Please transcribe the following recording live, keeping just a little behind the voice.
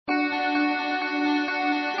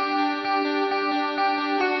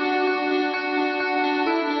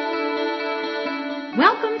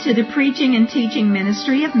Welcome to the preaching and teaching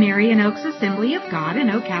ministry of Marion Oaks Assembly of God in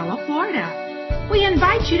Ocala, Florida. We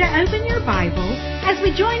invite you to open your Bible as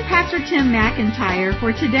we join Pastor Tim McIntyre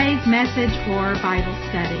for today's message or Bible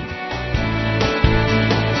study.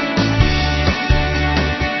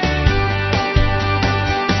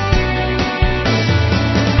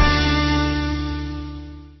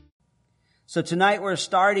 So tonight we're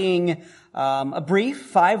starting a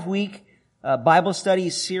brief 5-week Bible study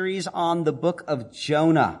series on the book of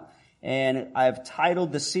Jonah. And I've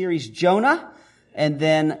titled the series Jonah, and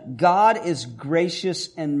then God is gracious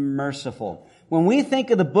and merciful. When we think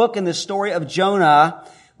of the book and the story of Jonah,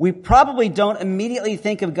 we probably don't immediately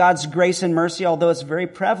think of God's grace and mercy, although it's very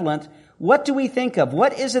prevalent. What do we think of?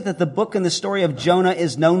 What is it that the book and the story of Jonah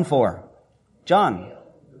is known for? John?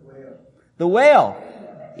 The whale.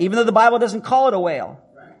 Even though the Bible doesn't call it a whale.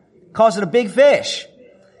 It calls it a big fish.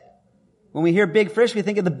 When we hear big fish, we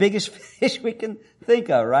think of the biggest fish we can think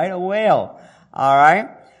of, right? A whale. All right.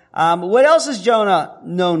 What else is Jonah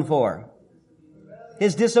known for?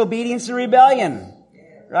 His disobedience and rebellion,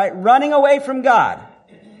 right? Running away from God.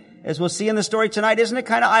 As we'll see in the story tonight, isn't it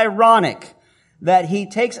kind of ironic that he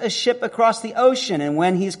takes a ship across the ocean, and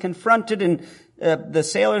when he's confronted and the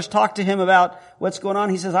sailors talk to him about what's going on,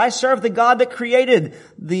 he says, I serve the God that created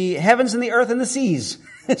the heavens and the earth and the seas.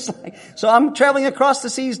 It's like, so I'm traveling across the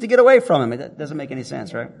seas to get away from him. It doesn't make any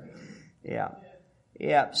sense, right?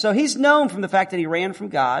 Yeah. So he's known from the fact that he ran from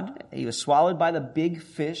God. He was swallowed by the big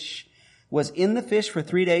fish, was in the fish for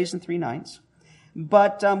 3 days and 3 nights.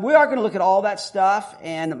 But we are going to look at all that stuff,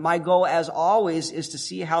 and my goal, as always, is to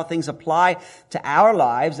see how things apply to our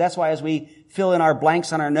lives. That's why as we fill in our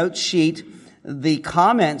blanks on our note sheet, the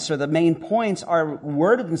comments or the main points are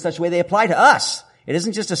worded in such a way they apply to us. It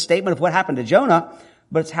isn't just a statement of what happened to Jonah,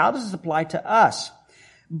 but it's how does this apply to us.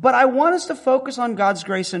 But I want us to focus on God's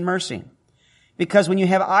grace and mercy. Because when you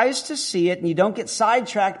have eyes to see it and you don't get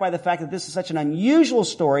sidetracked by the fact that this is such an unusual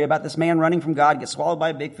story about this man running from God, gets swallowed by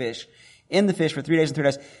a big fish, in the fish for 3 days and 3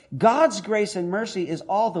 nights, God's grace and mercy is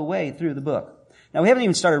all the way through the book. Now, we haven't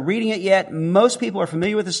even started reading it yet. Most people are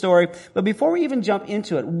familiar with the story. But before we even jump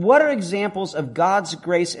into it, what are examples of God's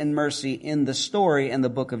grace and mercy in the story in the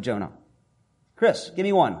book of Jonah? Chris, give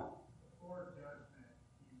me one.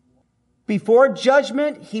 Before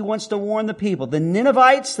judgment, he wants to warn the people. The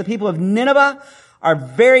Ninevites, the people of Nineveh, are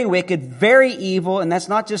very wicked, very evil, and that's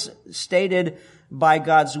not just stated by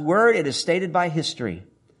God's word, it is stated by history.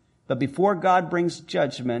 But before God brings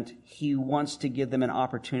judgment, he wants to give them an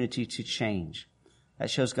opportunity to change. That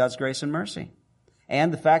shows God's grace and mercy.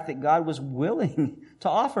 And the fact that God was willing to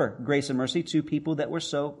offer grace and mercy to people that were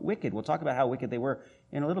so wicked. We'll talk about how wicked they were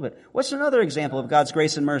in a little bit. What's another example of God's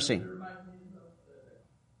grace and mercy?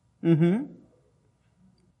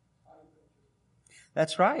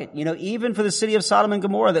 That's right. You know, even for the city of Sodom and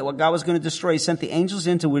Gomorrah, that what God was going to destroy, he sent the angels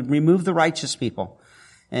in to remove the righteous people.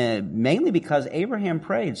 Mainly because Abraham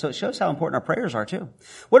prayed. So it shows how important our prayers are too.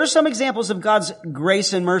 What are some examples of God's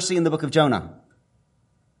grace and mercy in the book of Jonah?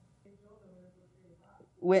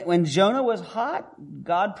 When Jonah was hot,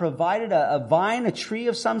 God provided a vine, a tree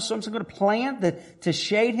of some sort, some kind of plant to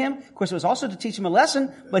shade him. Of course, it was also to teach him a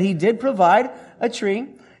lesson, but he did provide a tree.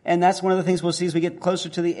 And that's one of the things we'll see as we get closer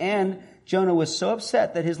to the end. Jonah was so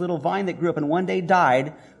upset that his little vine that grew up and one day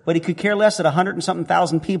died, but he could care less that 100 and something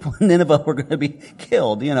thousand people in Nineveh were going to be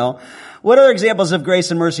killed, you know. What other examples of grace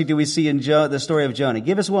and mercy do we see in the story of Jonah?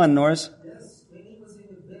 Give us one, Norris. Yes, when he was in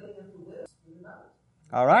the belly of the whale.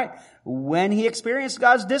 All right. When he experienced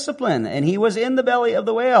God's discipline and he was in the belly of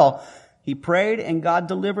the whale, he prayed and God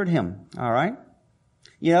delivered him. All right.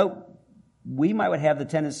 You know, we might have the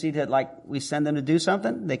tendency to, like, we send them to do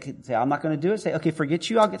something. They could say, I'm not going to do it. Say, okay, forget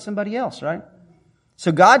you. I'll get somebody else, right?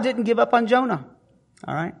 So God didn't give up on Jonah.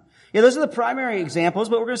 All right. Yeah, those are the primary examples,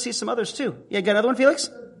 but we're going to see some others too. Yeah, got another one, Felix?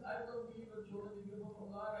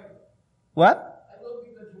 What?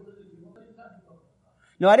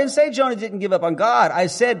 No, I didn't say Jonah didn't give up on God. I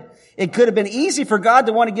said it could have been easy for God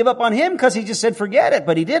to want to give up on him because he just said forget it,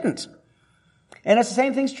 but he didn't. And that's the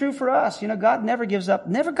same thing's true for us. You know, God never gives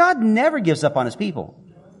up. God never gives up on his people.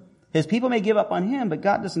 His people may give up on him, but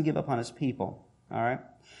God doesn't give up on his people. All right.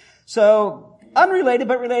 So, unrelated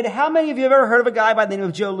but related, how many of you have ever heard of a guy by the name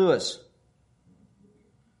of Joe Louis?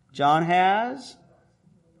 John has.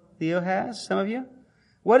 Theo has. Some of you.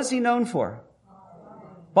 What is he known for?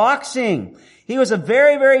 Boxing. He was a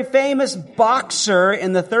very, very famous boxer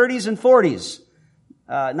in the 30s and 40s.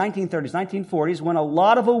 1930s, 1940s, won a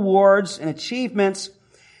lot of awards and achievements.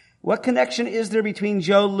 What connection is there between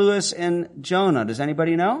Joe Louis and Jonah? Does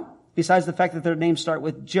anybody know? Besides the fact that their names start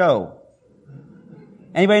with Joe.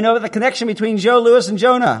 Anybody know the connection between Joe Louis and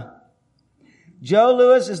Jonah? Joe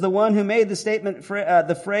Louis is the one who made the statement,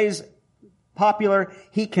 the phrase popular,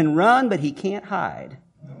 he can run, but he can't hide.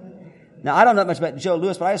 Now, I don't know much about Joe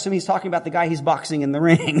Louis, but I assume he's talking about the guy he's boxing in the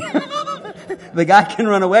ring. The guy can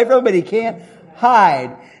run away from him, but he can't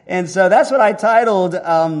hide. And so that's what I titled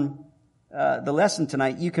the lesson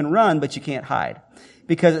tonight, You Can Run, But You Can't Hide.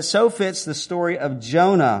 Because it so fits the story of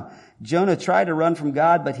Jonah. Jonah tried to run from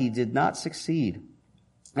God, but he did not succeed.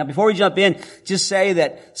 Now, before we jump in, just say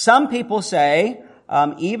that some people say,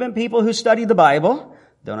 even people who study the Bible,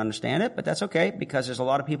 don't understand it, but that's okay, because there's a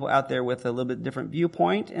lot of people out there with a little bit different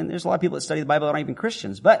viewpoint, and there's a lot of people that study the Bible that aren't even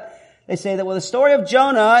Christians. But they say that, well, the story of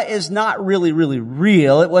Jonah is not really, really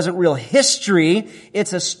real. It wasn't real history.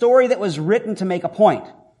 It's a story that was written to make a point.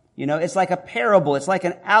 You know, it's like a parable. It's like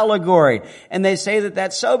an allegory. And they say that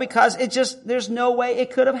that's so because there's no way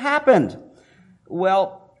it could have happened.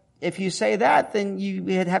 Well, if you say that, then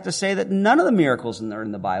you'd have to say that none of the miracles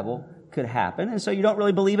in the Bible could happen. And so you don't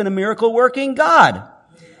really believe in a miracle working God.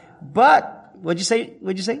 But, what'd you say?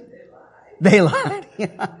 They lied.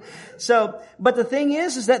 Yeah. So, but the thing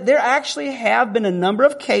is that there actually have been a number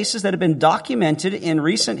of cases that have been documented in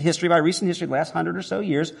recent history, the last 100 or so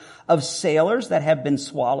years, of sailors that have been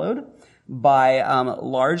swallowed by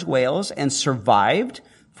large whales and survived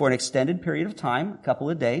for an extended period of time, a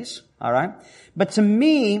couple of days. All right. But to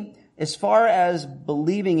me, as far as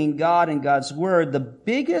believing in God and God's Word, the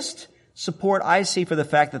biggest support I see for the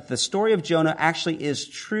fact that the story of Jonah actually is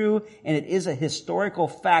true and it is a historical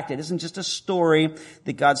fact. It isn't just a story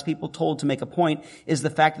that God's people told to make a point, is the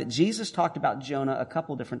fact that Jesus talked about Jonah a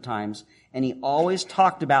couple different times, and he always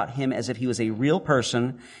talked about him as if he was a real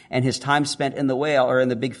person, and his time spent in the whale or in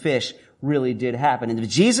the big fish really did happen. And if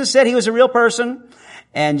Jesus said he was a real person,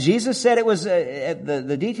 and Jesus said it was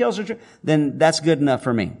the details are true, then that's good enough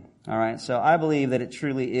for me. All right. So I believe that it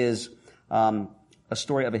truly is a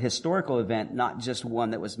story of a historical event, not just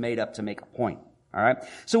one that was made up to make a point. All right.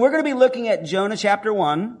 So we're going to be looking at Jonah chapter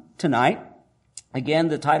 1 tonight. Again,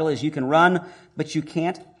 the title is You Can Run, But You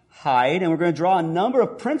Can't Hide. And we're going to draw a number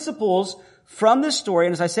of principles from this story.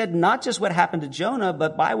 And as I said, not just what happened to Jonah,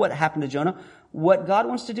 but by what happened to Jonah, what God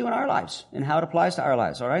wants to do in our lives and how it applies to our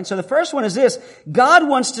lives. All right. So the first one is this: God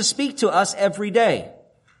wants to speak to us every day.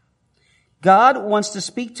 God wants to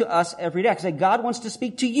speak to us every day. I say God wants to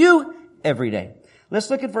speak to you every day. Let's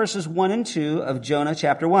look at verses 1 and 2 of Jonah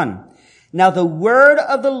chapter 1. Now the word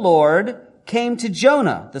of the Lord came to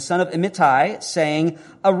Jonah, the son of Amittai, saying,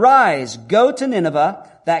 Arise, go to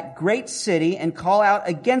Nineveh, that great city, and call out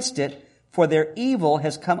against it, for their evil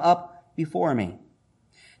has come up before me.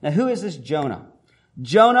 Now who is this Jonah?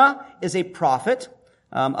 Jonah is a prophet.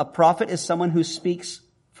 A prophet is someone who speaks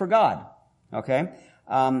for God. Okay?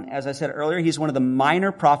 As I said earlier, he's one of the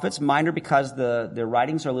minor prophets, minor because their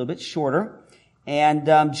writings are a little bit shorter.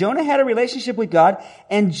 And Jonah had a relationship with God,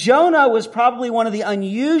 and Jonah was probably one of the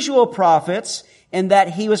unusual prophets in that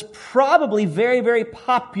he was probably very, very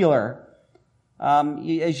popular.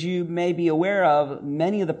 As you may be aware of,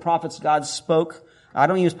 many of the prophets God spoke, I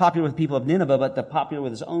don't mean he was popular with the people of Nineveh, but popular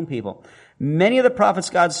with his own people. Many of the prophets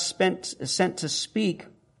God sent to speak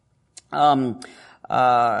to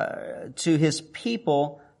his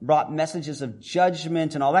people brought messages of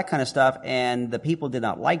judgment and all that kind of stuff, and the people did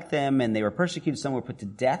not like them, and they were persecuted. Some were put to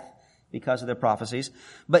death because of their prophecies.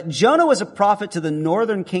 But Jonah was a prophet to the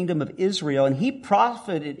northern kingdom of Israel, and he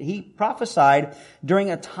prophesied during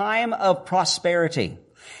a time of prosperity.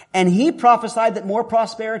 And he prophesied that more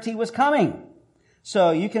prosperity was coming. So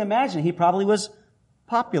you can imagine he probably was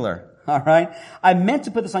popular. All right. I meant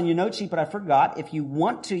to put this on your note sheet, but I forgot. If you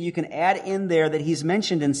want to, you can add in there that he's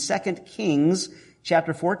mentioned in 2 Kings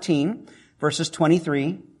chapter 14, verses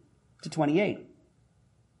 23 to 28.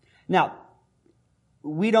 Now,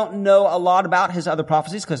 we don't know a lot about his other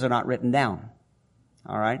prophecies because they're not written down.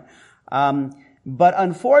 All right. But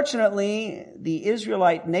unfortunately, the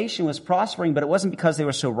Israelite nation was prospering, but it wasn't because they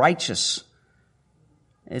were so righteous.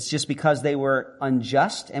 It's just because they were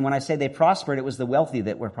unjust. And when I say they prospered, it was the wealthy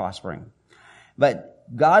that were prospering. But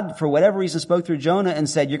God, for whatever reason, spoke through Jonah and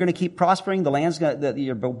said, you're going to keep prospering.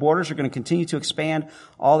 Your borders are going to continue to expand,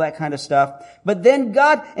 all that kind of stuff. But then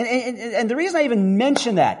God, and the reason I even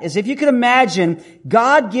mention that is if you could imagine,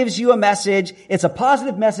 God gives you a message. It's a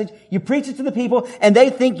positive message. You preach it to the people and they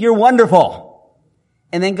think you're wonderful.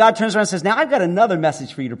 And then God turns around and says, now I've got another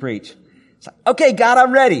message for you to preach. It's like, okay, God,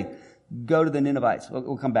 I'm ready. Go to the Ninevites.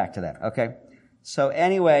 We'll come back to that. Okay. So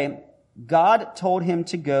anyway, God told him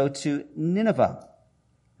to go to Nineveh.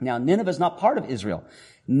 Now, Nineveh is not part of Israel.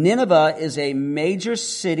 Nineveh is a major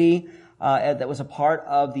city that was a part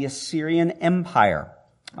of the Assyrian Empire.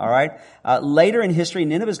 All right. Later in history,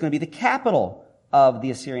 Nineveh is going to be the capital of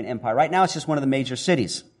the Assyrian Empire. Right now, it's just one of the major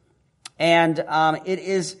cities. And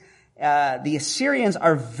the Assyrians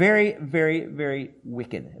are very, very, very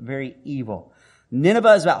wicked, very evil.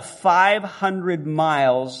 Nineveh is about 500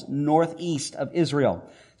 miles northeast of Israel.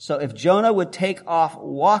 So if Jonah would take off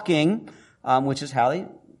walking, which is how they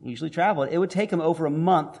usually travel, it would take him over a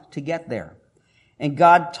month to get there. And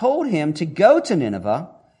God told him to go to Nineveh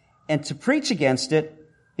and to preach against it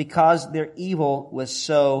because their evil was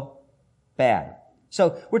so bad.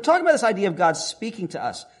 So we're talking about this idea of God speaking to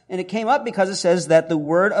us. And it came up because it says that the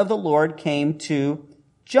word of the Lord came to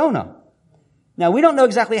Jonah. Now, we don't know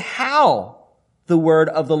exactly how the word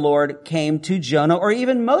of the Lord came to Jonah or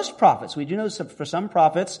even most prophets. We do know for some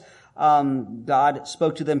prophets, God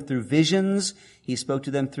spoke to them through visions. He spoke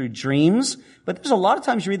to them through dreams. But there's a lot of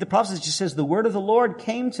times you read the prophets, it just says the word of the Lord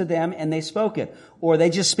came to them and they spoke it. Or they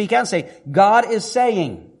just speak out and say, God is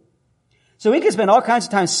saying. So we could spend all kinds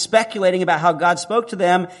of time speculating about how God spoke to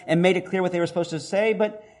them and made it clear what they were supposed to say,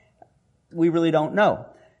 but we really don't know.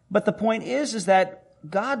 But the point is that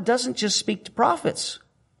God doesn't just speak to prophets.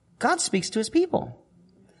 God speaks to his people.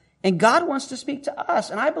 And God wants to speak to us.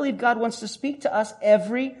 And I believe God wants to speak to us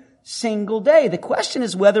every single day. The question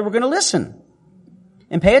is whether we're going to listen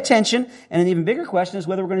and pay attention. And an even bigger question is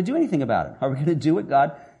whether we're going to do anything about it. Are we going to do what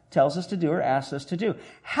God tells us to do or asks us to do?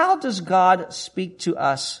 How does God speak to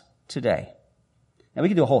us today? Now we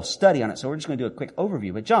can do a whole study on it, so we're just going to do a quick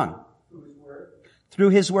overview. But John, through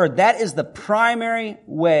his word. That is the primary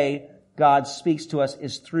way God speaks to us,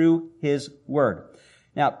 is through his word.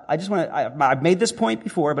 Now, I've made this point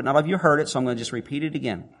before, but not all of you heard it, so I'm going to just repeat it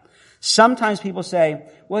again. Sometimes people say,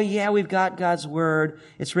 well, yeah, we've got God's word.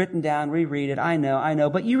 It's written down. We read it. I know.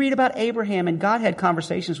 But you read about Abraham, and God had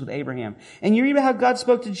conversations with Abraham. And you read about how God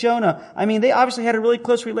spoke to Jonah. I mean, they obviously had a really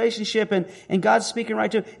close relationship, and God's speaking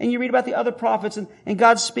right to them. And you read about the other prophets, and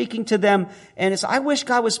God's speaking to them. And I wish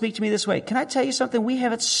God would speak to me this way. Can I tell you something? We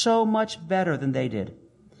have it so much better than they did.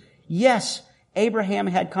 Yes, Abraham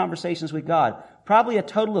had conversations with God. Probably a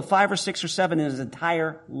total of 5 or 6 or 7 in his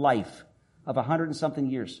entire life of 100 and something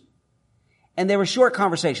years. And they were short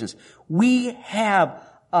conversations. We have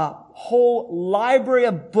a whole library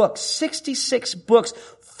of books, 66 books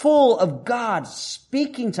full of God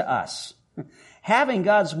speaking to us. Having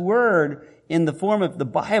God's word in the form of the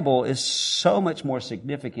Bible is so much more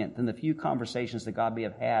significant than the few conversations that God may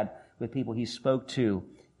have had with people he spoke to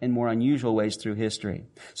in more unusual ways through history.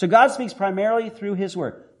 So God speaks primarily through his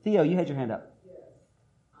word. Theo, you had your hand up.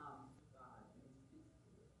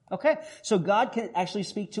 Okay, so God can actually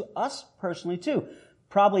speak to us personally too.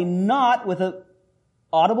 Probably not with an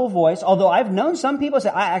audible voice, although I've known some people say,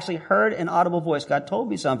 I actually heard an audible voice. God told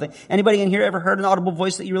me something. Anybody in here ever heard an audible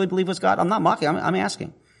voice that you really believe was God? I'm not mocking, I'm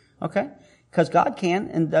asking. Okay? Because God can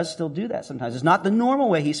and does still do that sometimes. It's not the normal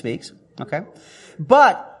way he speaks. Okay?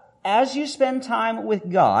 But as you spend time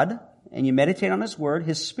with God, and you meditate on his word,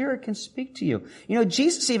 his spirit can speak to you. You know,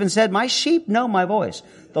 Jesus even said, my sheep know my voice.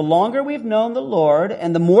 The longer we've known the Lord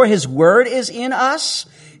and the more his word is in us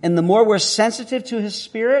and the more we're sensitive to his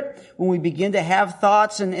spirit, when we begin to have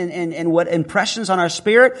thoughts and what impressions on our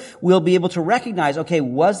spirit, we'll be able to recognize, okay,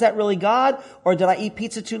 was that really God or did I eat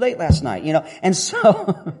pizza too late last night? You know, and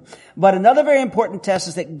so, but another very important test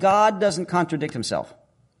is that God doesn't contradict himself.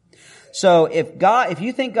 So if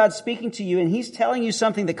you think God's speaking to you and he's telling you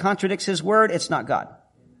something that contradicts his word, it's not God.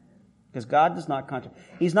 Because God does not contradict.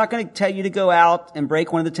 He's not going to tell you to go out and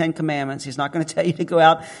break one of the 10 commandments. He's not going to tell you to go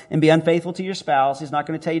out and be unfaithful to your spouse. He's not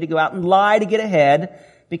going to tell you to go out and lie to get ahead,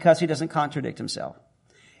 because he doesn't contradict himself.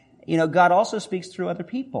 You know, God also speaks through other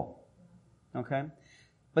people. Okay?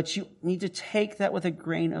 But you need to take that with a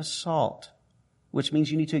grain of salt, which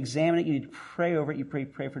means you need to examine it, you need to pray over it, you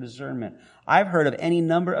pray for discernment. I've heard of any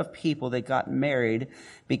number of people that got married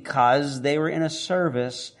because they were in a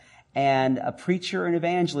service and a preacher or an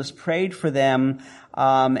evangelist prayed for them,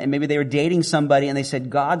 and maybe they were dating somebody and they said,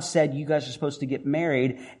 God said you guys are supposed to get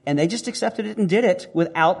married, and they just accepted it and did it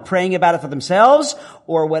without praying about it for themselves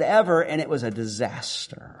or whatever, and it was a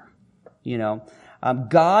disaster. You know,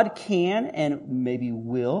 God can and maybe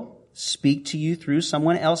will speak to you through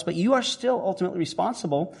someone else, but you are still ultimately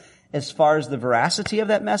responsible as far as the veracity of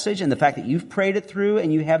that message and the fact that you've prayed it through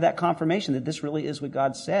and you have that confirmation that this really is what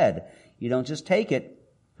God said. You don't just take it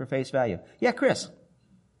for face value. Yeah, Chris.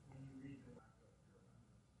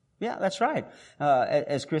 Yeah, that's right.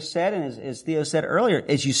 As Chris said and as Theo said earlier,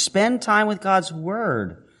 as you spend time with God's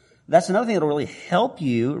word, that's another thing that will really help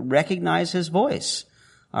you recognize his voice.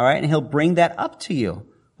 All right? And he'll bring that up to you.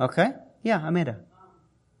 Okay? Yeah, Amanda.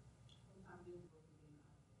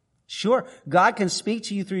 Sure, God can speak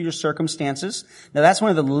to you through your circumstances. Now, that's one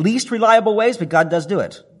of the least reliable ways, but God does do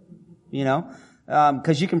it. You know,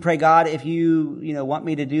 Because you can pray, God, if you want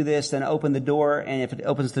me to do this, then open the door. And if it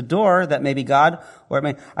opens the door, that may be God. Or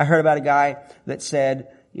I heard about a guy that said,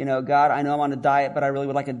 God, I know I'm on a diet, but I really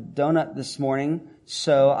would like a donut this morning.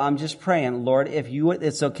 So I'm just praying, Lord, if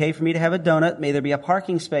it's okay for me to have a donut, may there be a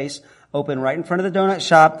parking space open right in front of the donut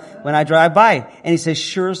shop when I drive by. And he says,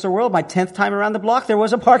 sure as the world, my 10th time around the block, there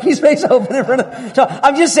was a parking space open in front of. So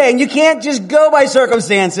I'm just saying, you can't just go by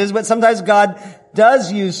circumstances, but sometimes God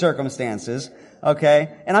does use circumstances.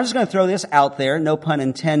 Okay? And I'm just going to throw this out there, no pun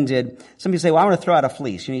intended. Some people say, well, I want to throw out a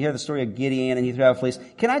fleece. You hear the story of Gideon and he threw out a fleece.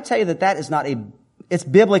 Can I tell you that is not it's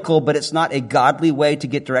biblical, but it's not a godly way to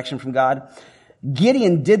get direction from God?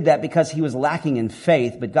 Gideon did that because he was lacking in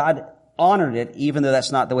faith, but God honored it, even though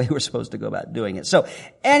that's not the way we're supposed to go about doing it. So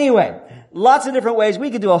anyway, lots of different ways. We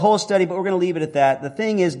could do a whole study, but we're going to leave it at that. The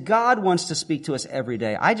thing is, God wants to speak to us every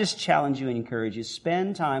day. I just challenge you and encourage you,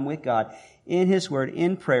 spend time with God in His Word,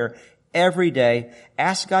 in prayer, every day.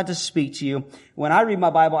 Ask God to speak to you. When I read my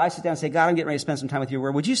Bible, I sit down and say, God, I'm getting ready to spend some time with your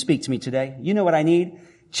Word. Would you speak to me today? You know what I need.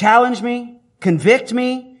 Challenge me, convict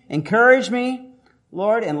me, encourage me,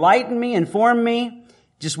 Lord, enlighten me, inform me.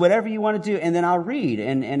 Just whatever you want to do, and then I'll read.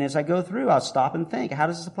 And as I go through, I'll stop and think, how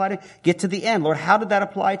does this apply to, get to the end? Lord, how did that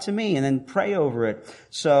apply to me? And then pray over it.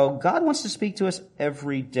 So God wants to speak to us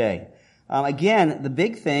every day. Again, the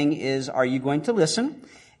big thing is, are you going to listen?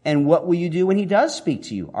 And what will you do when He does speak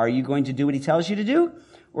to you? Are you going to do what He tells you to do?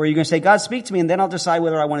 Or are you going to say, God, speak to me, and then I'll decide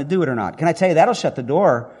whether I want to do it or not? Can I tell you, that'll shut the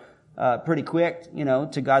door pretty quick,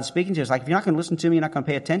 to God speaking to us. Like, if you're not going to listen to me, you're not going to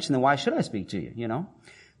pay attention, then why should I speak to you,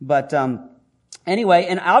 But, anyway,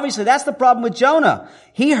 and obviously that's the problem with Jonah.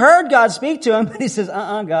 He heard God speak to him, but he says,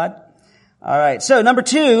 God. All right. So number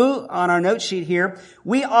 2 on our note sheet here,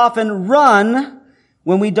 we often run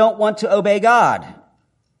when we don't want to obey God.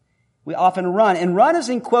 We often run. And run is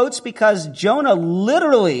in quotes because Jonah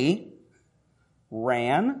literally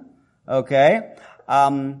ran. Okay.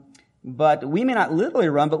 But we may not literally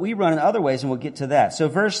run, but we run in other ways, and we'll get to that. So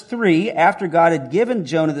verse 3, after God had given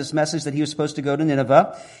Jonah this message that he was supposed to go to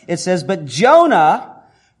Nineveh, it says, but Jonah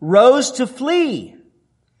rose to flee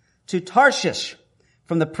to Tarshish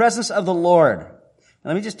from the presence of the Lord. Now,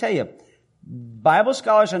 let me just tell you, Bible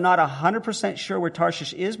scholars are not 100% sure where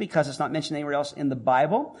Tarshish is because it's not mentioned anywhere else in the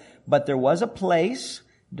Bible, but there was a place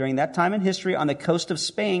during that time in history on the coast of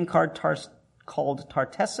Spain called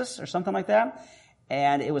Tartessus or something like that.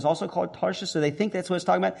 And it was also called Tarshish, so they think that's what it's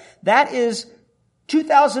talking about. That is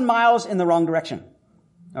 2,000 miles in the wrong direction.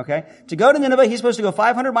 Okay? To go to Nineveh, he's supposed to go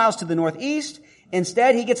 500 miles to the northeast.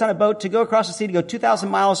 Instead, he gets on a boat to go across the sea to go 2,000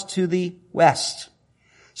 miles to the west.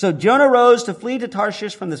 So Jonah rose to flee to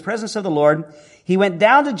Tarshish from the presence of the Lord. He went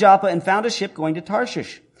down to Joppa and found a ship going to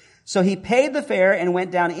Tarshish. So he paid the fare and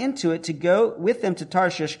went down into it to go with them to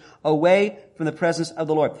Tarshish away from the presence of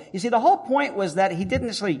the Lord. You see, the whole point was that he didn't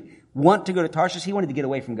necessarily want to go to Tarshish. He wanted to get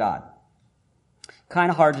away from God. Kind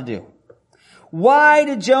of hard to do. Why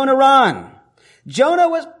did Jonah run? Jonah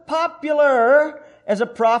was popular as a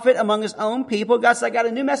prophet among his own people. God said, I got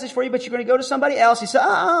a new message for you, but you're going to go to somebody else. He said,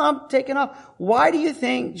 I'm taking off. Why do you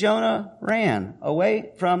think Jonah ran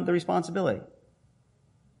away from the responsibility?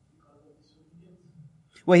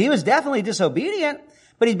 Well, he was definitely disobedient,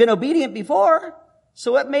 but he'd been obedient before.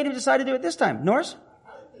 So what made him decide to do it this time? Norris?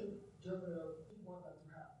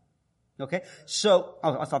 Okay. So,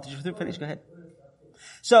 I thought that you were finished. Go ahead.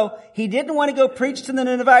 So, he didn't want to go preach to the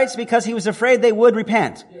Ninevites because he was afraid they would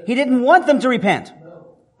repent. He didn't want them to repent.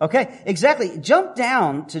 Okay. Exactly. Jump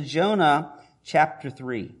down to Jonah chapter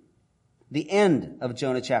 3. The end of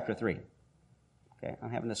Jonah chapter 3. Okay.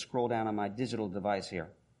 I'm having to scroll down on my digital device here.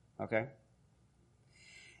 Okay.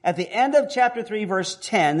 At the end of chapter 3, verse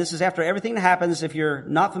 10, this is after everything that happens. If you're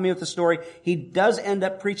not familiar with the story, he does end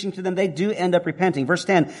up preaching to them. They do end up repenting. Verse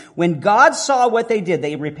 10, when God saw what they did,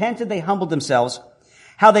 they repented, they humbled themselves,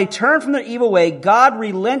 how they turned from their evil way, God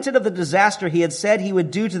relented of the disaster he had said he would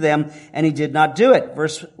do to them, and he did not do it.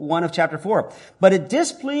 Verse 1 of chapter 4. But it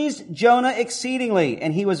displeased Jonah exceedingly,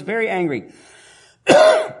 and he was very angry.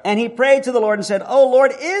 And he prayed to the Lord and said, O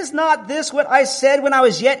Lord, is not this what I said when I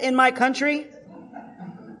was yet in my country?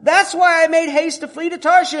 That's why I made haste to flee to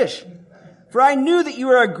Tarshish. For I knew that you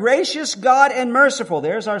are a gracious God and merciful.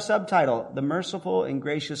 There's our subtitle, the merciful and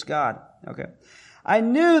gracious God. Okay. I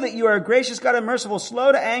knew that you are a gracious God and merciful,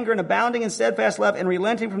 slow to anger and abounding in steadfast love and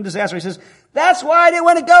relenting from disaster. He says, that's why I didn't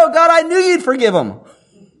want to go. God, I knew you'd forgive him.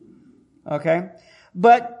 Okay.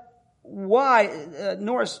 But why,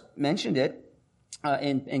 Norris mentioned it,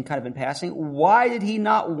 in kind of in passing. Why did he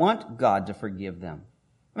not want God to forgive them?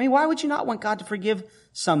 I mean, why would you not want God to forgive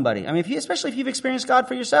somebody? I mean, especially if you've experienced God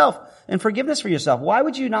for yourself and forgiveness for yourself, why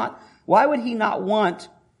would he not want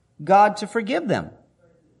God to forgive them?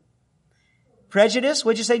 Prejudice?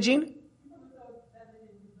 What'd you say, Gene?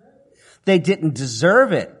 They didn't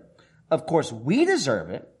deserve it. Of course, we deserve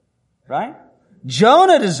it, right?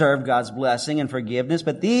 Jonah deserved God's blessing and forgiveness,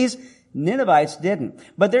 but these Ninevites didn't.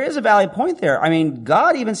 But there is a valid point there. I mean,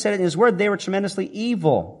 God even said it in His Word, they were tremendously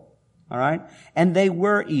evil. All right? And they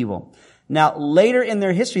were evil. Now, later in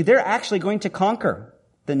their history, they're actually going to conquer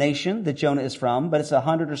the nation that Jonah is from, but it's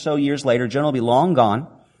 100 or so years later. Jonah will be long gone.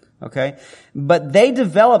 Okay? But they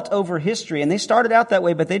developed over history, and they started out that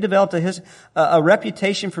way, but they developed a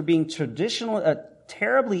reputation for being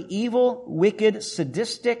terribly evil, wicked,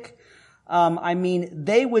 sadistic.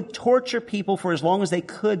 They would torture people for as long as they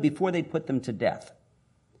could before they'd put them to death.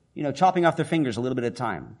 You know, chopping off their fingers a little bit at a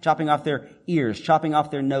time, chopping off their ears, chopping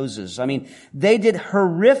off their noses. I mean, they did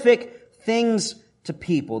horrific things to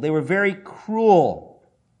people. They were very cruel.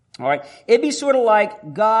 All right. It'd be sort of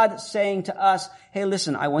like God saying to us, hey,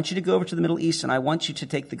 listen, I want you to go over to the Middle East and I want you to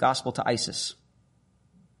take the gospel to ISIS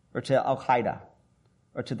or to Al-Qaeda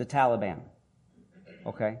or to the Taliban.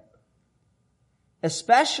 Okay.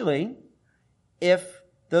 Especially if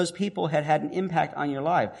those people had had an impact on your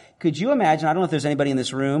life. Could you imagine, I don't know if there's anybody in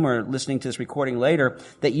this room or listening to this recording later,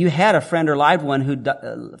 that you had a friend or loved one who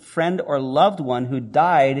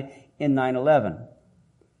died in 9/11.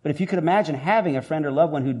 But if you could imagine having a friend or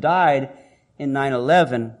loved one who died in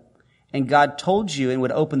 9/11, and God told you and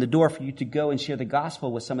would open the door for you to go and share the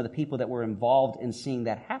gospel with some of the people that were involved in seeing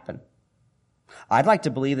that happen. I'd like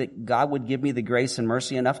to believe that God would give me the grace and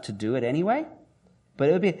mercy enough to do it anyway. But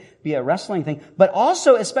it would be a wrestling thing. But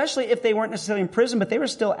also, especially if they weren't necessarily in prison, but they were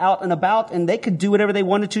still out and about and they could do whatever they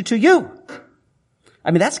wanted to you. I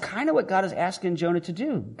mean, that's kind of what God is asking Jonah to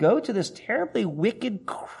do. Go to this terribly wicked,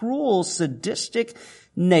 cruel, sadistic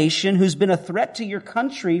nation who's been a threat to your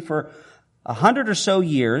country for 100 or so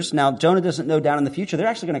years. Now, Jonah doesn't know down in the future they're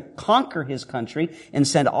actually going to conquer his country and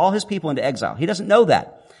send all his people into exile. He doesn't know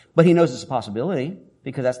that. But he knows it's a possibility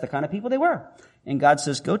because that's the kind of people they were. And God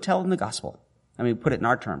says, go tell them the gospel. I mean, put it in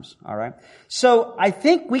our terms, all right? So I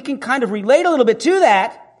think we can kind of relate a little bit to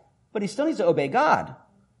that, but he still needs to obey God.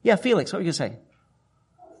 Yeah, Felix, what were you going to say?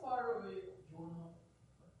 How far away Jonah?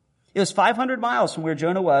 It was 500 miles from where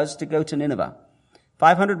Jonah was to go to Nineveh.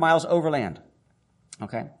 500 miles overland.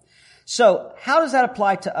 Okay? So how does that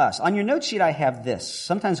apply to us? On your note sheet, I have this.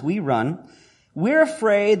 Sometimes we're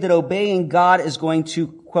afraid that obeying God is going to,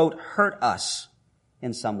 quote, hurt us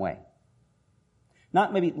in some way.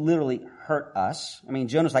 Not maybe literally hurt us. I mean,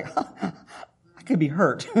 Jonah's like, I could be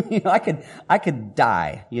hurt. I could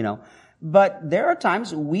die, But there are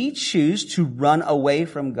times we choose to run away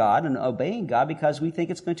from God and obeying God because we think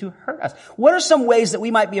it's going to hurt us. What are some ways that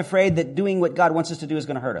we might be afraid that doing what God wants us to do is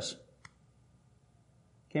going to hurt us?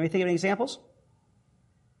 Can we think of any examples?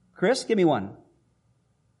 Chris, give me one.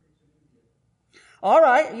 All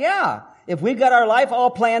right, yeah. If we've got our life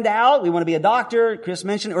all planned out, we want to be a doctor, Chris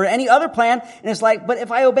mentioned, or any other plan, and it's like, but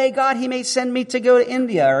if I obey God, He may send me to go to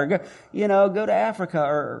India or, go to Africa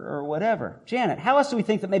or whatever. Janet, how else do we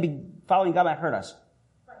think that maybe following God might hurt us?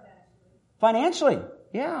 Financially,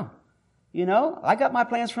 yeah. I got my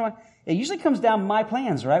plans it usually comes down to my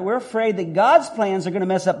plans, right? We're afraid that God's plans are going to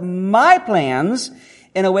mess up my plans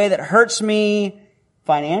in a way that hurts me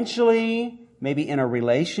financially, maybe in a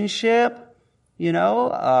relationship,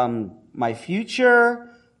 my future.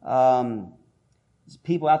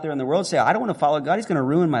 People out there in the world say, I don't want to follow God. He's going to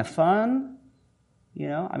ruin my fun.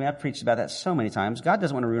 I've preached about that so many times. God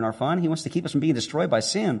doesn't want to ruin our fun. He wants to keep us from being destroyed by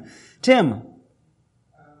sin. Tim.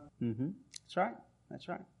 That's right.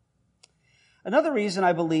 Another reason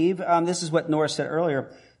I believe, this is what Nora said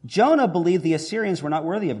earlier, Jonah believed the Assyrians were not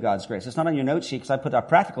worthy of God's grace. It's not on your note sheet because I put out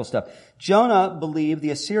practical stuff. Jonah believed the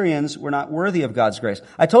Assyrians were not worthy of God's grace.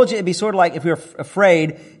 I told you it'd be sort of like if we were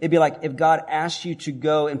afraid, it'd be like if God asked you to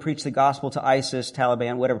go and preach the gospel to ISIS,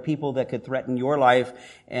 Taliban, whatever, people that could threaten your life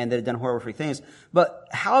and that had done horrific things. But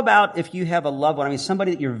how about if you have a loved one,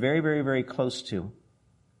 somebody that you're very, very, very close to?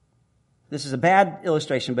 This is a bad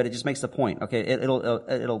illustration, but it just makes the point. Okay,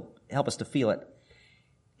 it'll help us to feel it.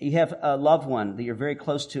 You have a loved one that you're very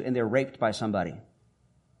close to and they're raped by somebody.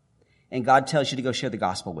 And God tells you to go share the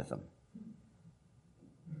gospel with them.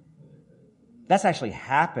 That's actually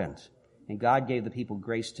happened. And God gave the people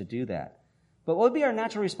grace to do that. But what would be our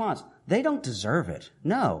natural response? They don't deserve it.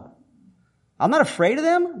 No. I'm not afraid of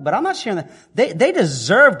them, but I'm not sharing that. They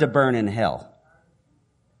deserve to burn in hell.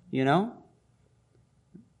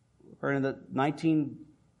 Or in the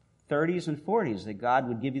 1930s and 40s, that God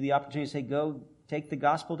would give you the opportunity to say, go take the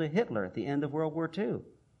gospel to Hitler at the end of World War II,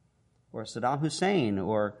 or Saddam Hussein,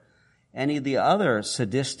 or any of the other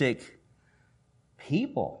sadistic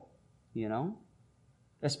people,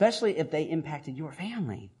 especially if they impacted your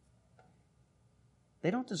family.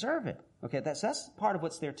 They don't deserve it. Okay, that's part of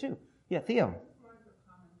what's there too. Yeah, Theo.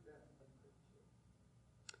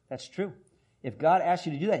 That's true. If God asks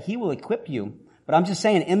you to do that, He will equip you. But I'm just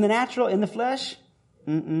saying, in the natural, in the flesh,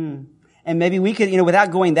 And maybe we could,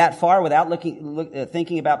 without going that far, without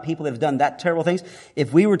thinking about people that have done that terrible things,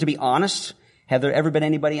 if we were to be honest, have there ever been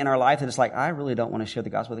anybody in our life that is like, I really don't want to share the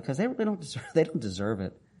gospel with it because they really don't deserve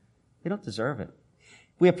it. They don't deserve it.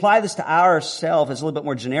 We apply this to ourselves. It's a little bit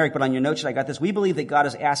more generic, but on your note sheet I got this. We believe that God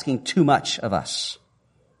is asking too much of us.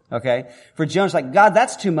 Okay? For Jonah, it's like, God,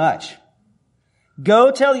 that's too much.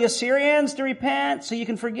 Go tell the Assyrians to repent so you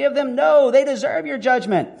can forgive them. No, they deserve your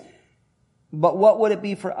judgment. But what would it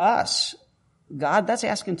be for us? God, that's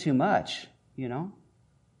asking too much,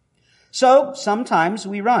 So sometimes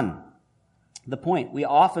we run. The point, we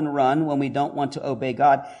often run when we don't want to obey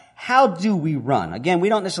God. How do we run? Again, we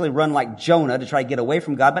don't necessarily run like Jonah to try to get away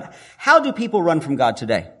from God, but how do people run from God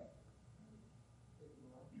today?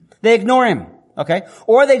 They ignore Him, okay?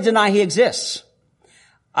 Or they deny He exists.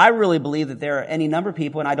 I really believe that there are any number of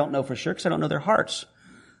people, and I don't know for sure because I don't know their hearts,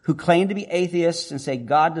 who claim to be atheists and say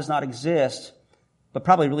God does not exist, but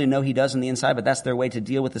probably really know He does on the inside, but that's their way to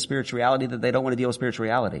deal with the spirituality that they don't want to deal with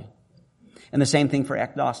spirituality. And the same thing for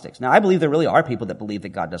agnostics. Now, I believe there really are people that believe that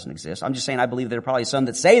God doesn't exist. I'm just saying I believe there are probably some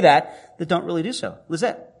that say that don't really do so.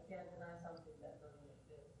 Lizette?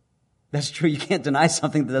 That's true. You can't deny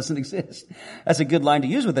something that doesn't exist. That's a good line to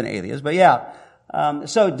use with an atheist, but yeah.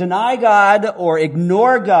 So deny God or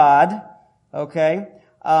ignore God, okay?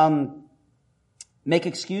 Make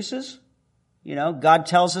excuses. God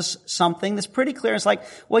tells us something that's pretty clear. It's like,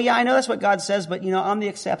 well, yeah, I know that's what God says, but I'm the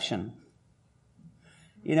exception.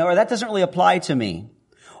 Or that doesn't really apply to me.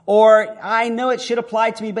 Or I know it should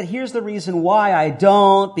apply to me, but here's the reason why I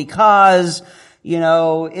don't, because,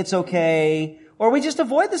 it's okay. Or we just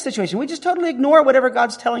avoid the situation. We just totally ignore whatever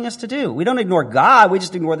God's telling us to do. We don't ignore God. We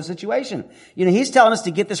just ignore the situation. He's telling us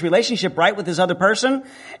to get this relationship right with this other person.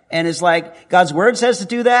 And it's like God's word says to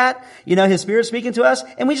do that. His Spirit's speaking to us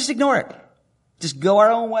and we just ignore it. Just go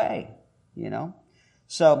our own way,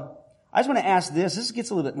 So I just want to ask this. This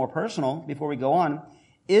gets a little bit more personal before we go on.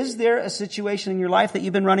 Is there a situation in your life that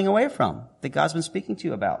you've been running away from, that God's been speaking to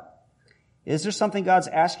you about? Is there something God's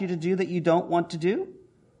asked you to do that you don't want to do?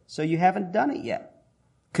 So you haven't done it yet.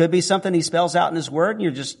 Could be something He spells out in His Word and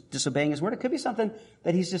you're just disobeying His Word. It could be something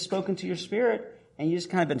that He's just spoken to your spirit and you just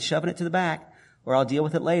kind of been shoving it to the back, or I'll deal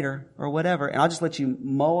with it later or whatever. And I'll just let you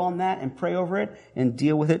mull on that and pray over it and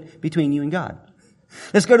deal with it between you and God.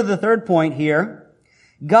 Let's go to the third point here.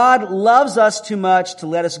 God loves us too much to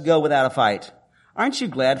let us go without a fight. Aren't you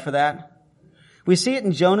glad for that? We see it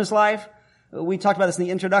in Jonah's life. We talked about this in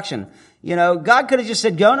the introduction. God could have just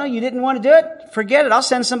said, Jonah, you didn't want to do it? Forget it. I'll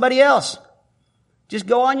send somebody else. Just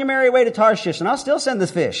go on your merry way to Tarshish and I'll still send the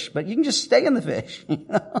fish, but you can just stay in the fish.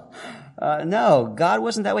 No, God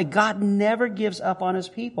wasn't that way. God never gives up on His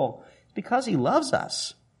people. It's because He loves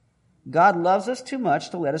us. God loves us too much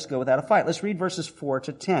to let us go without a fight. Let's read verses 4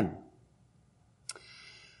 to 10.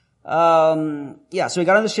 So he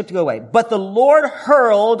got on the ship to go away. But the Lord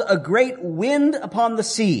hurled a great wind upon the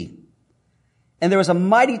sea, and there was a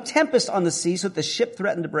mighty tempest on the sea, so that the ship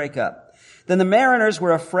threatened to break up. Then the mariners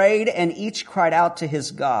were afraid, and each cried out to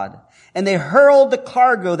his God. And they hurled the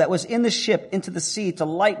cargo that was in the ship into the sea to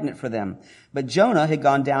lighten it for them. But Jonah had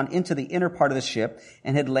gone down into the inner part of the ship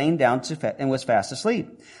and had lain down and was fast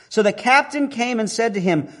asleep. So the captain came and said to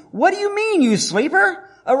him, What do you mean, you sleeper?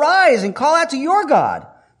 Arise and call out to your God.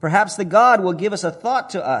 Perhaps the God will give a thought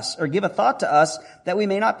to us that we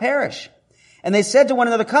may not perish. And they said to one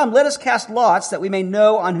another, Come, let us cast lots that we may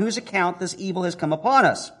know on whose account this evil has come upon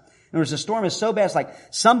us. In other words, the storm is so bad, it's like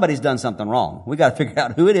somebody's done something wrong. We got to figure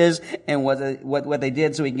out who it is and what they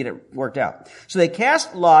did so we can get it worked out. So they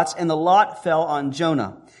cast lots, and the lot fell on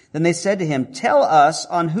Jonah. Then they said to him, Tell us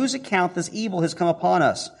on whose account this evil has come upon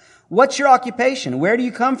us. What's your occupation? Where do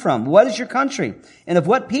you come from? What is your country? And of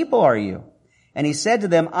what people are you? And he said to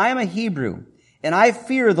them, I am a Hebrew, and I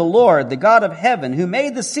fear the Lord, the God of heaven, who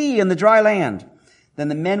made the sea and the dry land. Then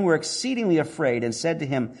the men were exceedingly afraid and said to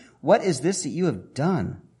him, What is this that you have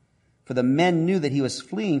done? For the men knew that he was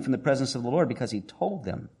fleeing from the presence of the Lord because he told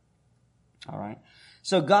them. All right.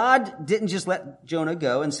 So God didn't just let Jonah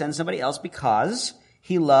go and send somebody else because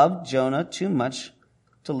He loved Jonah too much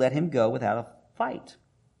to let him go without a fight.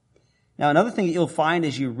 Now, another thing that you'll find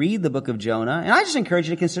as you read the book of Jonah, and I just encourage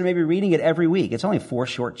you to consider maybe reading it every week. It's only 4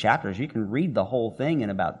 short chapters. You can read the whole thing in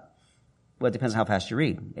about, it depends on how fast you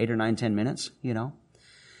read, 8 or 9, 10 minutes,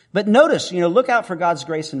 But notice, look out for God's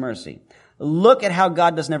grace and mercy. Look at how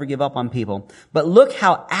God doesn't ever give up on people. But look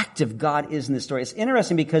how active God is in this story. It's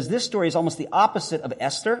interesting because this story is almost the opposite of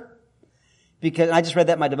Esther. Because I just read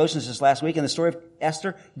that in my devotions this last week. In the story of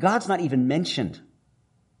Esther, God's not even mentioned.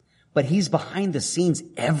 But he's behind the scenes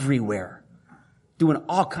everywhere, doing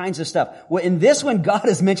all kinds of stuff. Well, in this one, God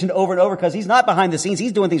is mentioned over and over because he's not behind the scenes.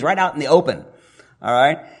 He's doing things right out in the open. All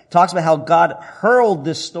right. Talks about how God hurled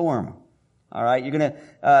this storm. All right. You're going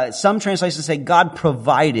to, some translations say God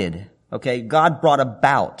provided. Okay. God brought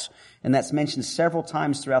about. And that's mentioned several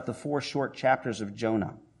times throughout the 4 short chapters of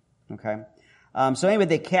Jonah. Okay. So anyway,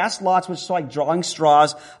 they cast lots, which is like drawing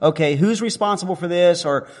straws. Okay, who's responsible for this,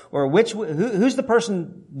 or who's the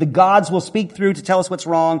person the gods will speak through to tell us what's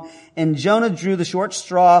wrong? And Jonah drew the short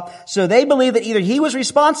straw. So they believe that either he was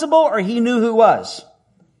responsible or he knew who was.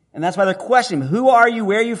 And that's why they're questioning him. Who are you?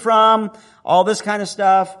 Where are you from? All this kind of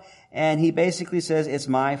stuff. And he basically says, it's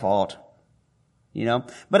my fault. You know?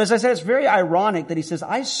 But as I said, it's very ironic that he says,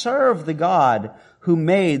 I serve the God who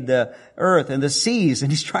made the earth and the seas,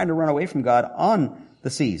 and he's trying to run away from God on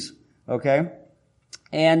the seas. Okay?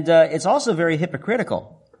 And it's also very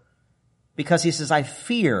hypocritical because he says, I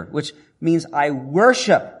fear, which means I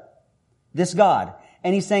worship this God.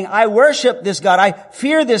 And he's saying, I worship this God. I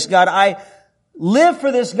fear this God. I live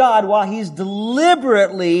for this God while he's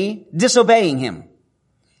deliberately disobeying him.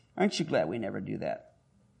 Aren't you glad we never do that?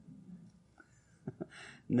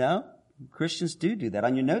 No? Christians do that.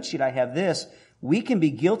 On your note sheet, I have this. We can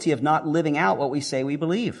be guilty of not living out what we say we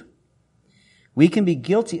believe. We can be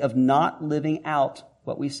guilty of not living out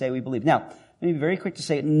what we say we believe. Now, let me be very quick to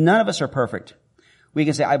say, none of us are perfect. We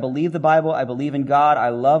can say, I believe the Bible, I believe in God, I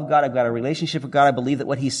love God, I've got a relationship with God, I believe that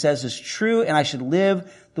what he says is true, and I should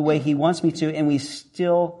live the way he wants me to, and we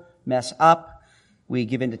still mess up. We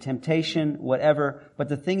give in to temptation, whatever. But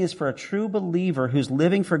the thing is, for a true believer who's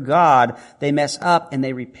living for God, they mess up and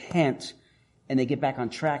they repent and they get back on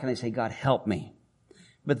track and they say, God, help me.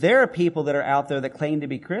 But there are people that are out there that claim to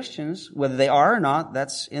be Christians, whether they are or not,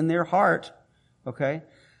 that's in their heart, okay?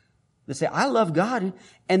 They say, I love God,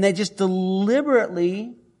 and they just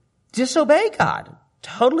deliberately disobey God,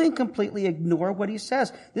 totally and completely ignore what he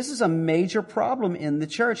says. This is a major problem in the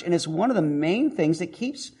church, and it's one of the main things that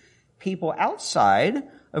keeps people outside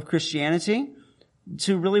of Christianity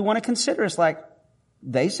to really want to consider. It's like,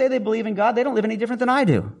 they say they believe in God, they don't live any different than I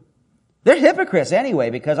do. They're hypocrites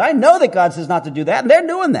anyway, because I know that God says not to do that, and they're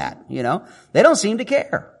doing that, you know. They don't seem to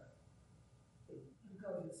care.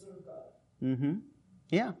 Mm-hmm.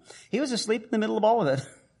 Yeah. He was asleep in the middle of all of it.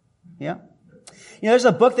 Yeah. You know, there's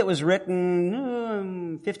a book that was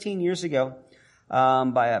written 15 years ago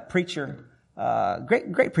by a preacher,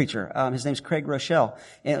 great preacher. His name's Craig Rochelle,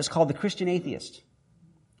 and it was called The Christian Atheist.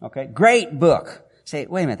 Okay? Great book. Say,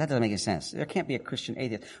 wait a minute, that doesn't make any sense. There can't be a Christian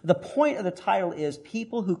atheist. The point of the title is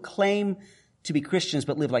people who claim to be Christians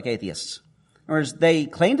but live like atheists. Or they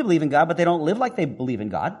claim to believe in God, but they don't live like they believe in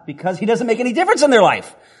God because he doesn't make any difference in their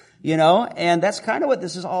life. You know, and that's kind of what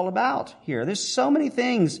this is all about here. There's so many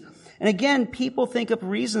things. And again, people think of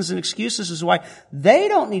reasons and excuses as to why they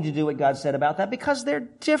don't need to do what God said about that because they're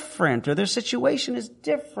different or their situation is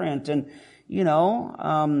different. And, you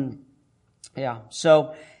know, yeah.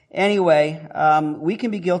 So anyway, we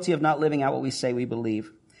can be guilty of not living out what we say we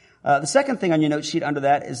believe. The second thing on your note sheet under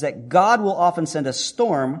that is that God will often send a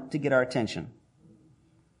storm to get our attention.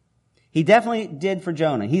 He definitely did for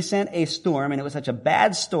Jonah. He sent a storm, and it was such a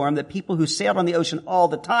bad storm that people who sailed on the ocean all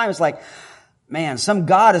the time, it's like, man, some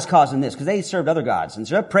God is causing this, because they served other gods. And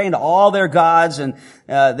so they're praying to all their gods, and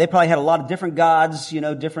they probably had a lot of different gods, you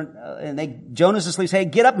know, different, and Jonah's asleep, say, hey,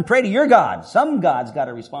 get up and pray to your God. Some God's got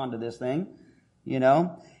to respond to this thing, you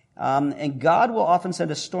know. And God will often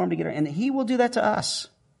send a storm to get her, and he will do that to us.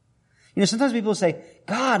 You know, sometimes people say,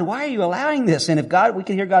 God, why are you allowing this? And if God, we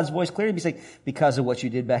can hear God's voice clearly, be saying, because of what you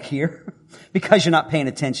did back here. Because you're not paying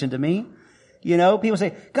attention to me. You know, people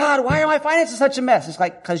say, God, why are my finances such a mess? It's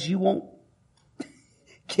like, because you won't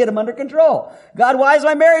get them under control. God, why is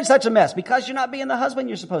my marriage such a mess? Because you're not being the husband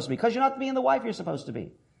you're supposed to be. Because you're not being the wife you're supposed to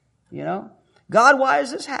be. You know? God, why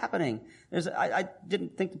is this happening? I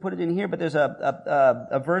didn't think to put it in here, but there's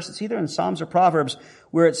a verse, it's either in Psalms or Proverbs,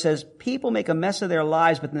 where it says, people make a mess of their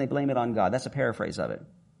lives, but then they blame it on God. That's a paraphrase of it.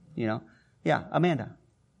 You know? Yeah, Amanda.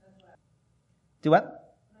 Do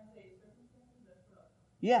what?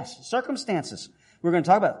 Yes, circumstances. We're going to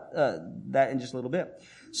talk about that in just a little bit.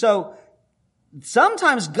 So,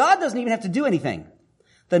 sometimes God doesn't even have to do anything.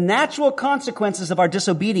 The natural consequences of our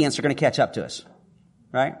disobedience are going to catch up to us.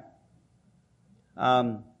 Right?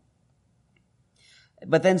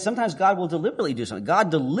 But then sometimes God will deliberately do something. God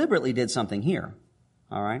deliberately did something here.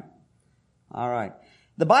 All right.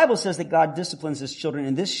 The Bible says that God disciplines his children,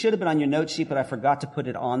 and this should have been on your note sheet, but I forgot to put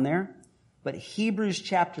it on there. But Hebrews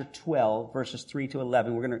chapter 12, verses 3 to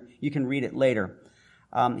 11, you can read it later.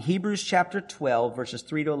 Hebrews chapter 12, verses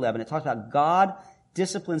 3 to 11, it talks about God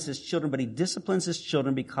disciplines his children, but he disciplines his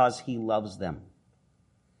children because he loves them.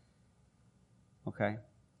 Okay?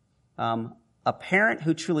 A parent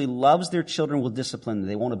who truly loves their children will discipline them.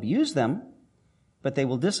 They won't abuse them, but they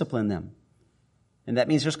will discipline them. And that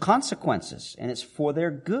means there's consequences, and it's for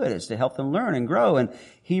their good. It's to help them learn and grow. And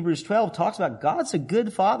Hebrews 12 talks about God's a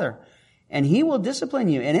good father, and he will discipline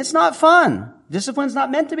you. And it's not fun. Discipline's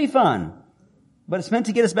not meant to be fun, but it's meant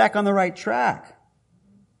to get us back on the right track.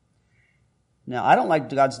 Now, I don't like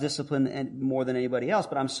God's discipline more than anybody else,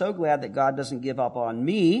 but I'm so glad that God doesn't give up on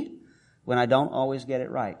me when I don't always get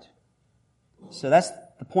it right. So that's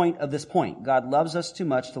the point of this point. God loves us too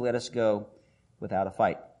much to let us go without a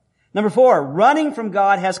fight. Number 4, running from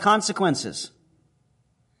God has consequences.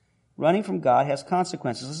 Running from God has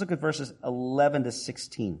consequences. Let's look at verses 11 to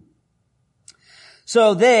 16.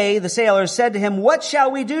 So they, the sailors, said to him, "What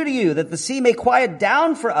shall we do to you that the sea may quiet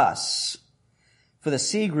down for us?" For the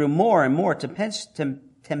sea grew more and more tempestuous.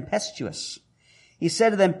 He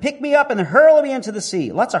said to them, "Pick me up and hurl me into the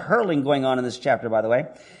sea." Lots of hurling going on in this chapter, by the way.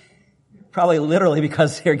 Probably literally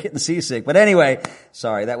because they're getting seasick. But anyway,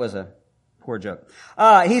 sorry, that was a poor joke.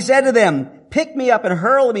 He said to them, "Pick me up and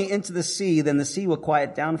hurl me into the sea, then the sea will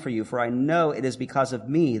quiet down for you, for I know it is because of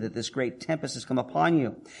me that this great tempest has come upon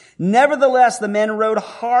you." Nevertheless, the men rowed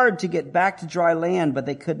hard to get back to dry land, but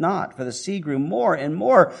they could not, for the sea grew more and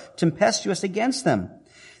more tempestuous against them.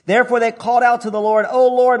 Therefore they called out to the Lord, "O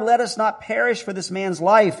Lord, let us not perish for this man's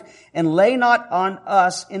life, and lay not on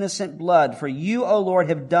us innocent blood, for you, O Lord,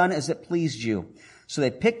 have done as it pleased you." So they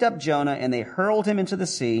picked up Jonah and they hurled him into the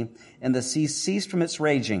sea, and the sea ceased from its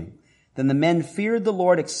raging. Then the men feared the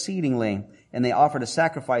Lord exceedingly, and they offered a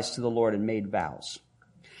sacrifice to the Lord and made vows.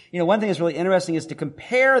 You know, one thing that's really interesting is to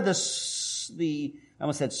compare the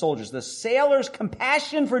sailors'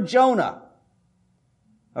 compassion for Jonah,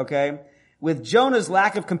 okay, with Jonah's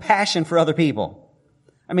lack of compassion for other people.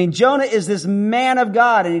 I mean, Jonah is this man of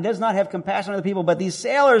God, and he does not have compassion on other people, but these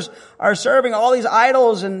sailors are serving all these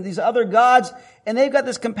idols and these other gods, and they've got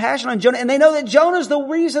this compassion on Jonah, and they know that Jonah's the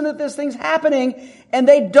reason that this thing's happening, and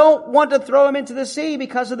they don't want to throw him into the sea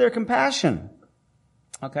because of their compassion.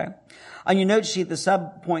 Okay? On your note sheet, the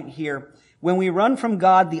sub point here, when we run from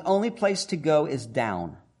God, the only place to go is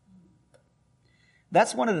down.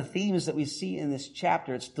 That's one of the themes that we see in this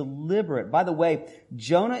chapter. It's deliberate. By the way,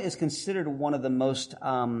 Jonah is considered one of the most,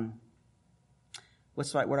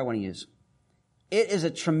 what's the right word I want to use? It is a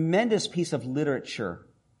tremendous piece of literature,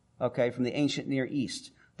 okay, from the ancient Near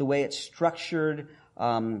East. The way it's structured,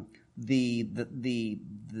 the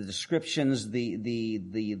descriptions,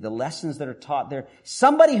 the lessons that are taught there.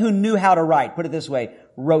 Somebody who knew how to write, put it this way,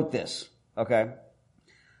 wrote this, okay?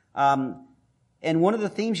 And one of the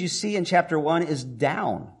themes you see in chapter 1 is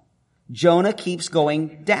down. Jonah keeps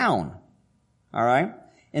going down. All right?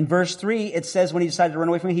 In verse 3, it says when he decided to run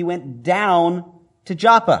away from him, he went down to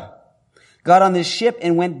Joppa. Got on this ship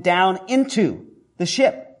and went down into the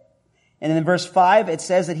ship. And in verse 5, it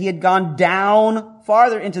says that he had gone down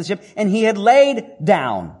farther into the ship and he had laid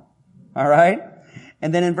down. All right?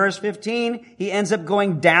 And then in verse 15, he ends up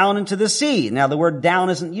going down into the sea. Now the word down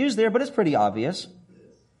isn't used there, but it's pretty obvious.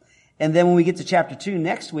 And then when we get to chapter 2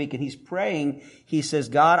 next week and he's praying, he says,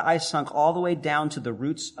 "God, I sunk all the way down to the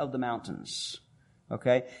roots of the mountains."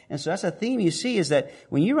 Okay? And so that's a theme you see, is that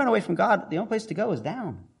when you run away from God, the only place to go is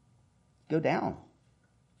down. Go down.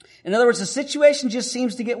 In other words, the situation just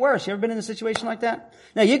seems to get worse. You ever been in a situation like that?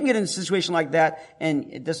 Now, you can get in a situation like that,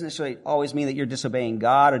 and it doesn't necessarily always mean that you're disobeying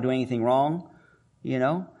God or doing anything wrong, you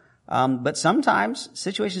know? But sometimes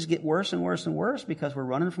situations get worse and worse and worse because we're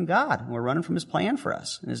running from God and we're running from His plan for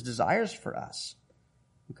us and His desires for us.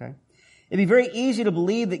 Okay? It'd be very easy to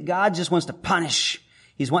believe that God just wants to punish.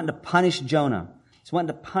 He's wanting to punish Jonah. He's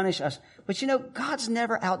wanting to punish us. But you know, God's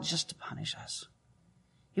never out just to punish us.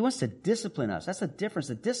 He wants to discipline us. That's the difference.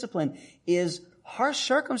 The discipline is harsh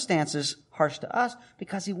circumstances, harsh to us,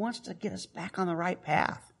 because He wants to get us back on the right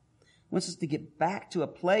path. He wants us to get back to a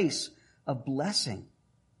place of blessing.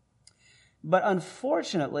 But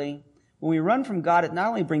unfortunately, when we run from God, it not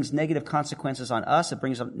only brings negative consequences on us, it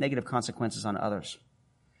brings negative consequences on others.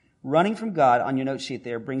 Running from God, on your note sheet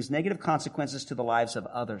there, brings negative consequences to the lives of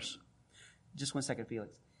others. Just one second,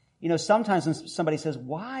 Felix. You know, sometimes when somebody says,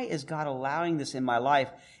 "Why is God allowing this in my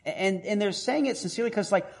life?" And they're saying it sincerely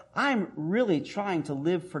because, like, I'm really trying to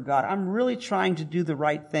live for God. I'm really trying to do the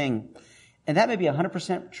right thing. And that may be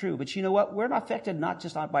 100% true. But you know what? We're not affected not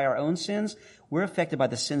just by our own sins. We're affected by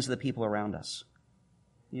the sins of the people around us.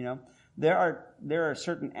 You know, there are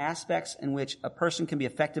certain aspects in which a person can be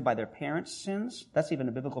affected by their parents' sins. That's even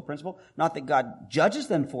a biblical principle. Not that God judges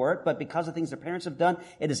them for it, but because of things their parents have done,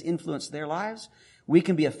 it has influenced their lives. We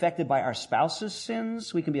can be affected by our spouse's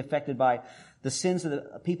sins. We can be affected by the sins of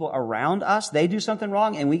the people around us. They do something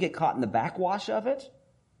wrong and we get caught in the backwash of it.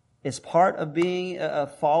 It's part of being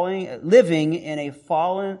living in a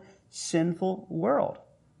fallen, sinful world.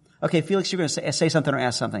 Okay, Felix, you're going to say something or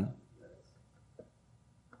ask something.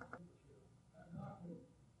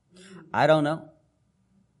 I don't know.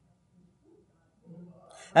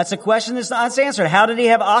 That's a question that's not answered. How did he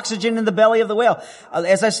have oxygen in the belly of the whale?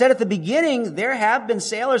 As I said at the beginning, there have been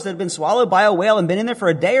sailors that have been swallowed by a whale and been in there for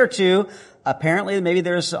a day or two. Apparently, maybe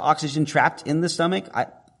there's oxygen trapped in the stomach.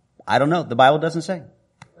 I don't know. The Bible doesn't say.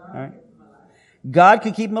 All right. God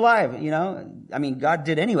could keep him alive, you know. I mean, God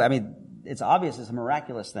did anyway. I mean, it's obvious it's a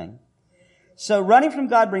miraculous thing. So running from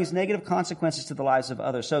God brings negative consequences to the lives of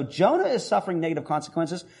others. So Jonah is suffering negative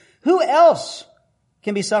consequences. Who else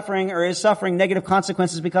can be suffering or is suffering negative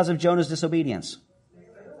consequences because of Jonah's disobedience?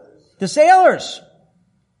 The sailors.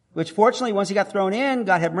 Which fortunately, once he got thrown in,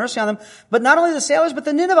 God had mercy on them. But not only the sailors, but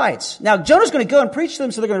the Ninevites. Now, Jonah's going to go and preach to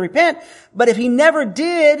them, so they're going to repent. But if he never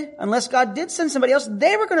did, unless God did send somebody else,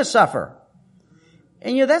 they were going to suffer.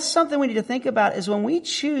 And you know, that's something we need to think about is when we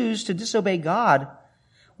choose to disobey God,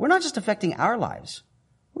 we're not just affecting our lives.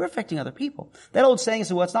 We're affecting other people. That old saying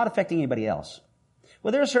is, well, it's not affecting anybody else.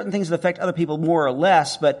 Well, there are certain things that affect other people more or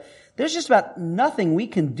less, but there's just about nothing we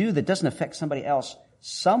can do that doesn't affect somebody else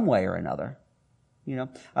some way or another. You know,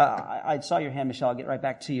 I saw your hand, Michelle. I'll get right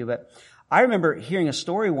back to you. But I remember hearing a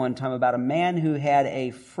story one time about a man who had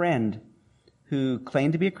a friend who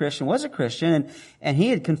claimed to be a Christian, was a Christian, and he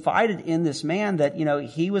had confided in this man that, you know,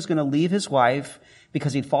 he was going to leave his wife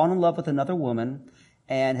because he'd fallen in love with another woman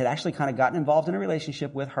and had actually kind of gotten involved in a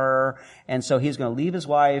relationship with her. And so he was going to leave his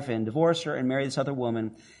wife and divorce her and marry this other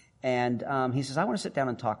woman. And he says, I want to sit down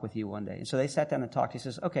and talk with you one day. And so they sat down and talked. He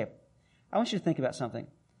says, okay, I want you to think about something.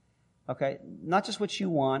 Okay, not just what you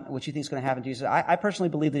want, what you think is going to happen to you. He says, I personally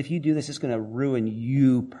believe that if you do this, it's going to ruin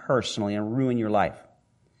you personally and ruin your life.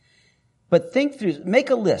 But think through, make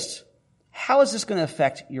a list. How is this going to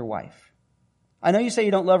affect your wife? I know you say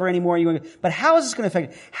you don't love her anymore, but how is this going to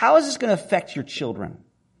affect, how is this going to affect your children?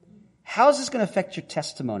 How is this going to affect your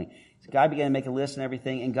testimony? The guy began to make a list and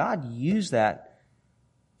everything, and God used that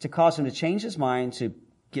to cause him to change his mind, to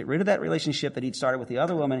get rid of that relationship that he'd started with the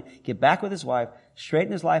other woman, get back with his wife,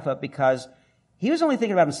 straighten his life up, because he was only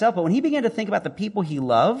thinking about himself, but when he began to think about the people he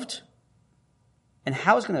loved and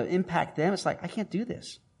how it's going to impact them, it's like, I can't do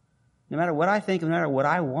this. No matter what I think, no matter what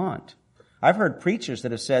I want. I've heard preachers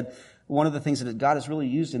that have said one of the things that God has really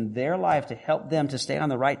used in their life to help them to stay on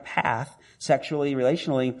the right path, sexually,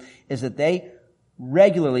 relationally, is that they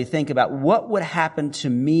regularly think about what would happen to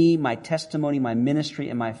me, my testimony, my ministry,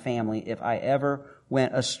 and my family if I ever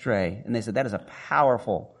went astray. And they said that is a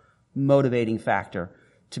powerful, motivating factor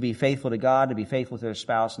to be faithful to God, to be faithful to their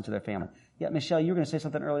spouse and to their family. Yeah, Michelle, you were going to say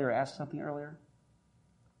something earlier or ask something earlier?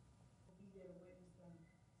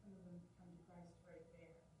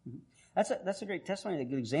 That's a great testimony, a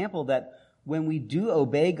good example that when we do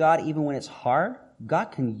obey God, even when it's hard,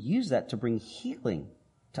 God can use that to bring healing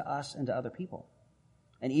to us and to other people.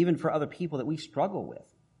 And even for other people that we struggle with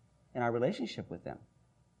in our relationship with them.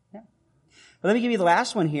 Yeah. But let me give you the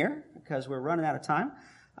last one here, because we're running out of time.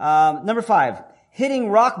 Number 5, hitting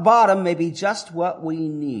rock bottom may be just what we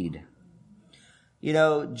need. You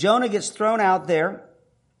know, Jonah gets thrown out there.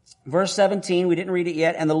 Verse 17, we didn't read it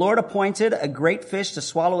yet. And the Lord appointed a great fish to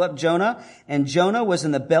swallow up Jonah, and Jonah was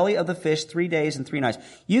in the belly of the fish 3 days and 3 nights.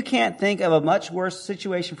 You can't think of a much worse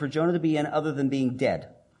situation for Jonah to be in other than being dead.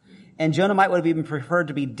 And Jonah might would have even preferred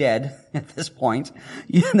to be dead at this point,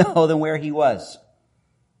 you know, than where he was.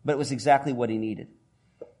 But it was exactly what he needed.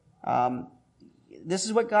 This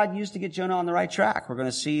is what God used to get Jonah on the right track. We're going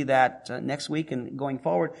to see that next week and going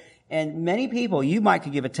forward. And many people, you might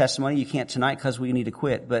could give a testimony. You can't tonight because we need to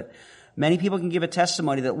quit. But many people can give a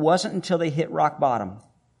testimony that it wasn't until they hit rock bottom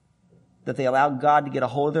that they allowed God to get a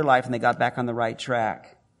hold of their life and they got back on the right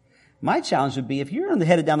track. My challenge would be, if you're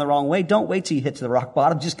headed down the wrong way, don't wait till you hit to the rock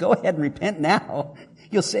bottom. Just go ahead and repent now.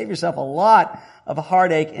 You'll save yourself a lot of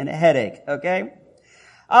heartache and headache, okay?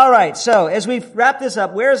 All right, so as we wrap this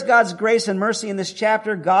up, where's God's grace and mercy in this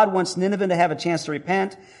chapter? God wants Nineveh to have a chance to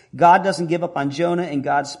repent. God doesn't give up on Jonah, and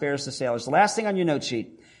God spares the sailors. The last thing on your note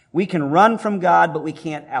sheet, we can run from God, but we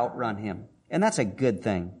can't outrun him. And that's a good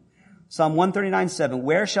thing. Psalm 139:7,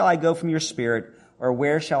 where shall I go from your spirit, or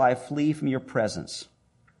where shall I flee from your presence?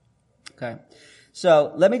 Okay,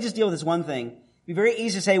 so let me just deal with this one thing. It'd be very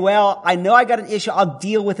easy to say, well, I know I got an issue, I'll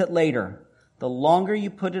deal with it later. the longer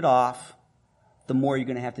you put it off, the more you're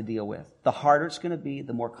going to have to deal with. The harder it's going to be,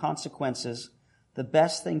 the more consequences. The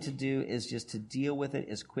best thing to do is just to deal with it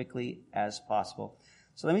as quickly as possible.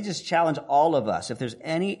 So let me just challenge all of us. If there's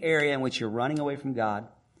any area in which you're running away from God,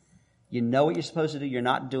 you know what you're supposed to do, you're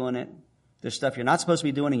not doing it. There's stuff you're not supposed to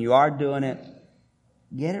be doing and you are doing it.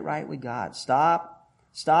 Get it right with God. Stop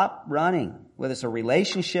running. Whether it's a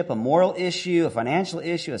relationship, a moral issue, a financial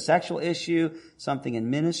issue, a sexual issue, something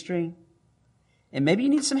in ministry. And maybe you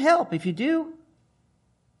need some help. If you do,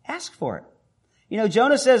 ask for it. You know,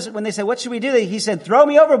 Jonah says, when they said, what should we do? He said, throw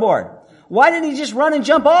me overboard. Why didn't he just run and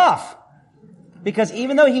jump off? Because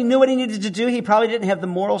even though he knew what he needed to do, he probably didn't have the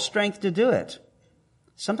moral strength to do it.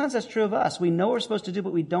 Sometimes that's true of us. We know what we're supposed to do,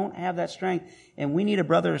 but we don't have that strength. And we need a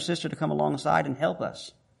brother or sister to come alongside and help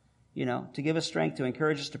us, you know, to give us strength, to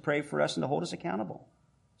encourage us, to pray for us, and to hold us accountable.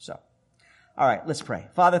 So, all right, let's pray.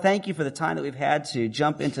 Father, thank you for the time that we've had to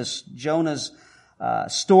jump into Jonah's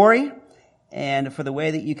story, and for the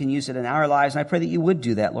way that you can use it in our lives. And I pray that you would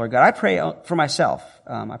do that, Lord God. I pray for myself.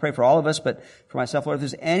 I pray for all of us, but for myself, Lord, if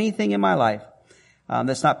there's anything in my life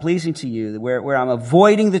that's not pleasing to you, where I'm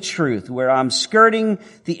avoiding the truth, where I'm skirting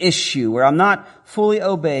the issue, where I'm not fully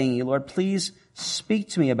obeying you, Lord, please speak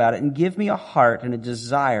to me about it and give me a heart and a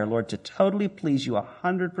desire, Lord, to totally please you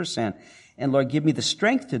 100%. And Lord, give me the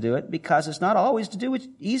strength to do it, because it's not always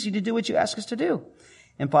easy to do what you ask us to do.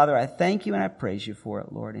 And Father, I thank you and I praise you for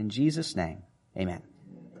it, Lord. In Jesus' name, amen.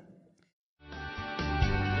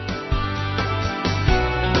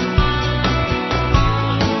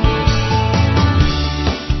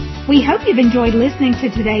 We hope you've enjoyed listening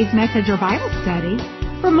to today's message or Bible study.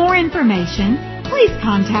 For more information, please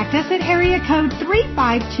contact us at area code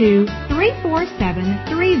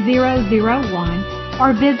 352-347-3001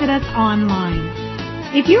 or visit us online.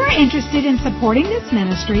 If you are interested in supporting this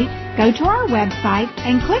ministry, go to our website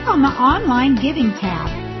and click on the Online Giving tab.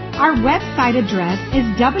 Our website address is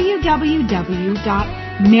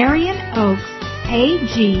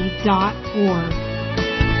www.marionoaksag.org.